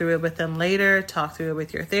talk through it with them later, talk through it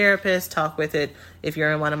with your therapist, talk with it if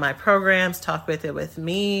you're in one of my programs, talk with it with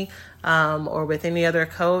me, or with any other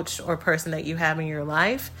coach or person that you have in your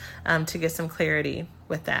life, to get some clarity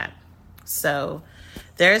with that. So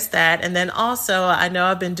there's that. And then also, I know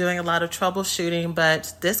I've been doing a lot of troubleshooting,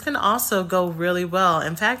 but this can also go really well.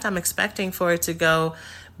 In fact, I'm expecting for it to go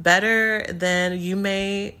better than you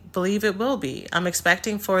may believe it will be. I'm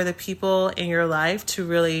expecting for the people in your life to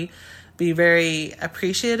really be very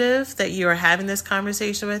appreciative that you are having this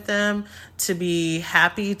conversation with them, to be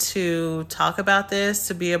happy to talk about this,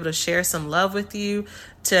 to be able to share some love with you,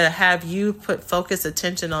 to have you put focused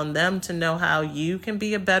attention on them, to know how you can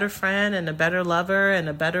be a better friend and a better lover and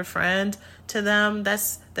a better friend to them.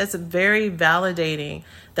 That's very validating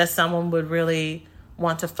that someone would really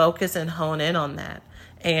want to focus and hone in on that.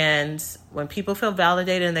 And when people feel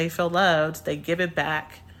validated and they feel loved, they give it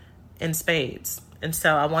back in spades. And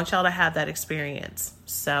so I want y'all to have that experience.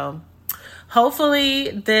 So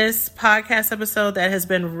hopefully this podcast episode that has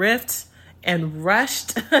been riffed and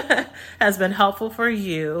rushed has been helpful for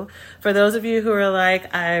you. For those of you who are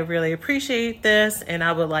like, I really appreciate this and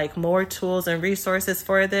I would like more tools and resources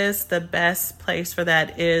for this, the best place for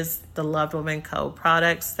that is the Loved Woman Co.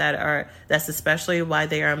 products. That's especially why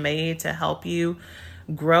they are made to help you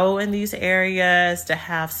grow in these areas, to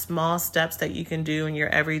have small steps that you can do in your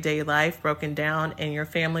everyday life broken down in your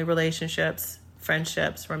family relationships,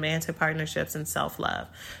 friendships, romantic partnerships, and self-love.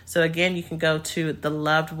 So again, you can go to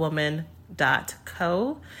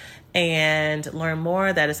thelovedwoman.co and learn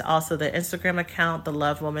more. That is also the Instagram account,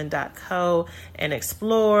 thelovedwoman.co, and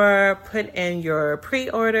explore, put in your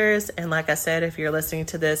pre-orders. And like I said, if you're listening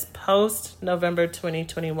to this post November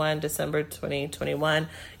 2021, December 2021,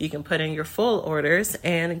 you can put in your full orders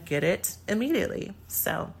and get it immediately.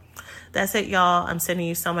 So that's it, y'all. I'm sending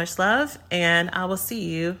you so much love, and I will see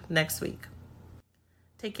you next week.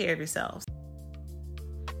 Take care of yourselves.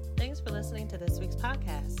 Thanks for listening to this week's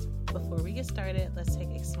podcast. Before we get started, let's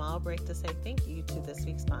take a small break to say thank you to this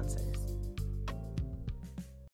week's sponsors.